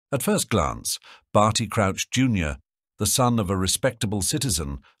At first glance, Barty Crouch Jr., the son of a respectable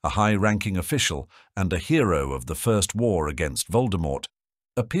citizen, a high-ranking official, and a hero of the First War against Voldemort,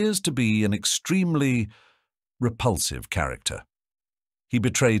 appears to be an extremely repulsive character. He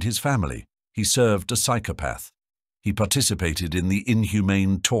betrayed his family. He served a psychopath. He participated in the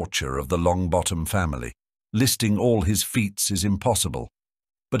inhumane torture of the Longbottom family. Listing all his feats is impossible.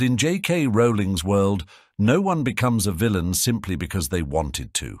 But in J.K. Rowling's world, no one becomes a villain simply because they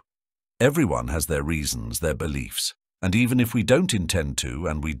wanted to. Everyone has their reasons, their beliefs, and even if we don't intend to,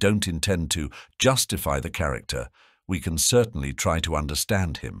 and we don't intend to justify the character, we can certainly try to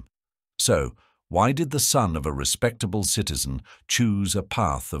understand him. So, why did the son of a respectable citizen choose a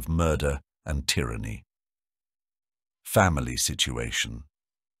path of murder and tyranny? Family situation.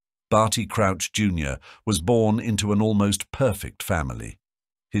 Barty Crouch Jr. was born into an almost perfect family.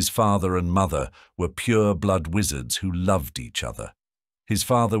 His father and mother were pure-blood wizards who loved each other. His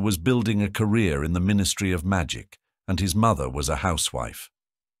father was building a career in the Ministry of Magic, and his mother was a housewife.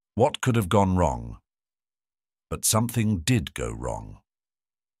 What could have gone wrong? But something did go wrong.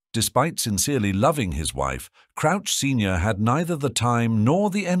 Despite sincerely loving his wife, Crouch Sr. had neither the time nor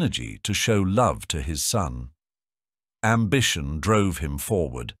the energy to show love to his son. Ambition drove him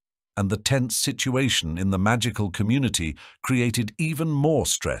forward, and the tense situation in the magical community created even more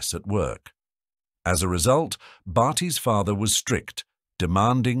stress at work. As a result, Barty's father was strict,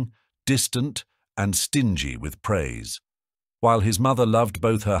 demanding, distant, and stingy with praise. While his mother loved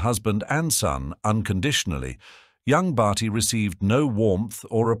both her husband and son unconditionally, young Barty received no warmth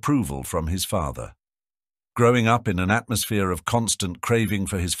or approval from his father. Growing up in an atmosphere of constant craving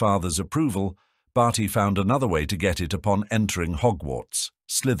for his father's approval, Barty found another way to get it upon entering Hogwarts,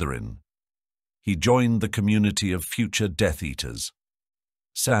 Slytherin. He joined the community of future Death Eaters.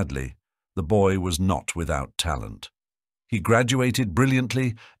 Sadly, the boy was not without talent. He graduated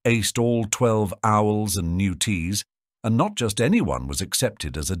brilliantly, aced all 12 owls and Newties, and not just anyone was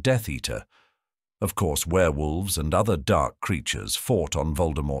accepted as a Death Eater. Of course, werewolves and other dark creatures fought on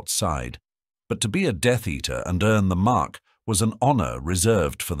Voldemort's side, but to be a Death Eater and earn the mark was an honor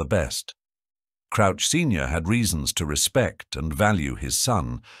reserved for the best. Crouch Sr. had reasons to respect and value his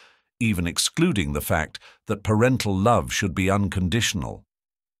son, even excluding the fact that parental love should be unconditional.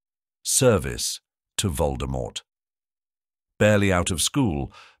 Service to Voldemort. Barely out of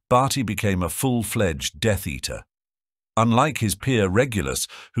school, Barty became a full-fledged Death Eater. Unlike his peer Regulus,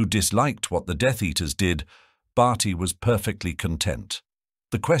 who disliked what the Death Eaters did, Barty was perfectly content.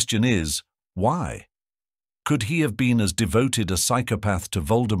 The question is, why? Could he have been as devoted a psychopath to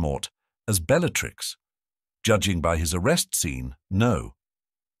Voldemort as Bellatrix? Judging by his arrest scene, no.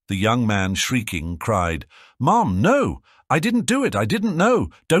 The young man, shrieking, cried, "Mom, no! I didn't do it! I didn't know!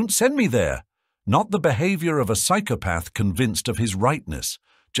 Don't send me there!" Not the behavior of a psychopath convinced of his rightness,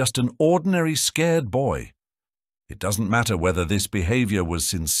 just an ordinary scared boy. It doesn't matter whether this behavior was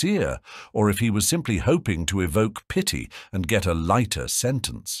sincere or if he was simply hoping to evoke pity and get a lighter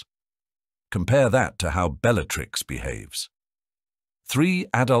sentence. Compare that to how Bellatrix behaves. 3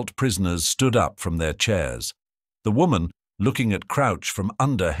 adult prisoners stood up from their chairs. The woman, looking at Crouch from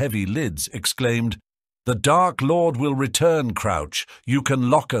under heavy lids, exclaimed, "The Dark Lord will return, Crouch. You can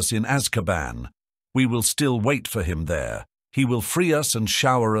lock us in Azkaban. We will still wait for him there. He will free us and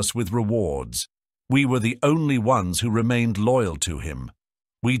shower us with rewards. We were the only ones who remained loyal to him.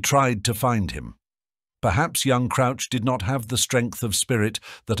 We tried to find him." Perhaps young Crouch did not have the strength of spirit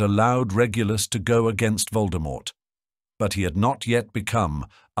that allowed Regulus to go against Voldemort, but he had not yet become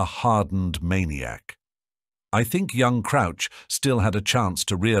a hardened maniac. I think young Crouch still had a chance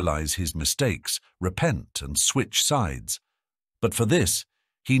to realize his mistakes, repent, and switch sides. But for this,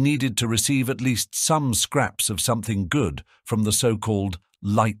 he needed to receive at least some scraps of something good from the so-called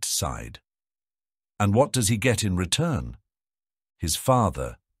light side. And what does he get in return? His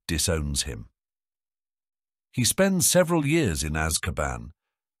father disowns him. He spends several years in Azkaban,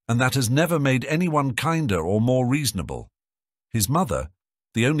 and that has never made anyone kinder or more reasonable. His mother,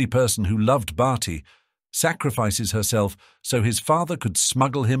 the only person who loved Barty, sacrifices herself so his father could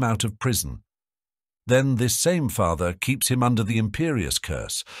smuggle him out of prison. Then this same father keeps him under the Imperius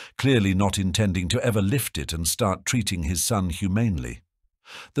curse, clearly not intending to ever lift it and start treating his son humanely.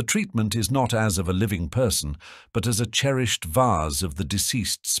 The treatment is not as of a living person, but as a cherished vase of the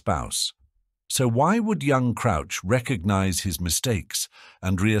deceased spouse. So why would young Crouch recognize his mistakes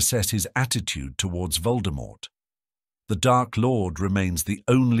and reassess his attitude towards Voldemort? The Dark Lord remains the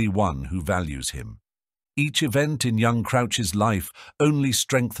only one who values him. Each event in young Crouch's life only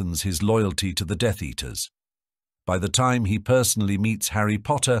strengthens his loyalty to the Death Eaters. By the time he personally meets Harry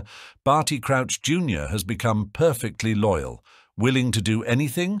Potter, Barty Crouch Jr. has become perfectly loyal, Willing to do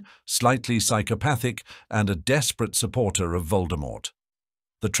anything, slightly psychopathic, and a desperate supporter of Voldemort.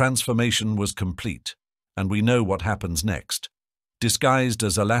 The transformation was complete, and we know what happens next. Disguised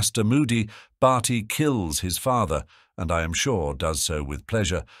as Alastor Moody, Barty kills his father, and I am sure does so with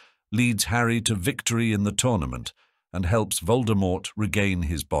pleasure, leads Harry to victory in the tournament, and helps Voldemort regain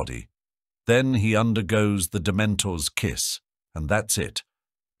his body. Then he undergoes the Dementor's kiss, and that's it.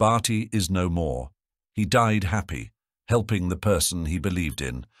 Barty is no more. He died happy, helping the person he believed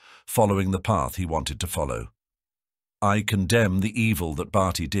in, following the path he wanted to follow. I condemn the evil that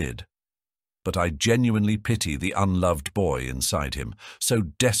Barty did, but I genuinely pity the unloved boy inside him, so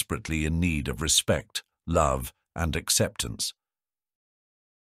desperately in need of respect, love, and acceptance.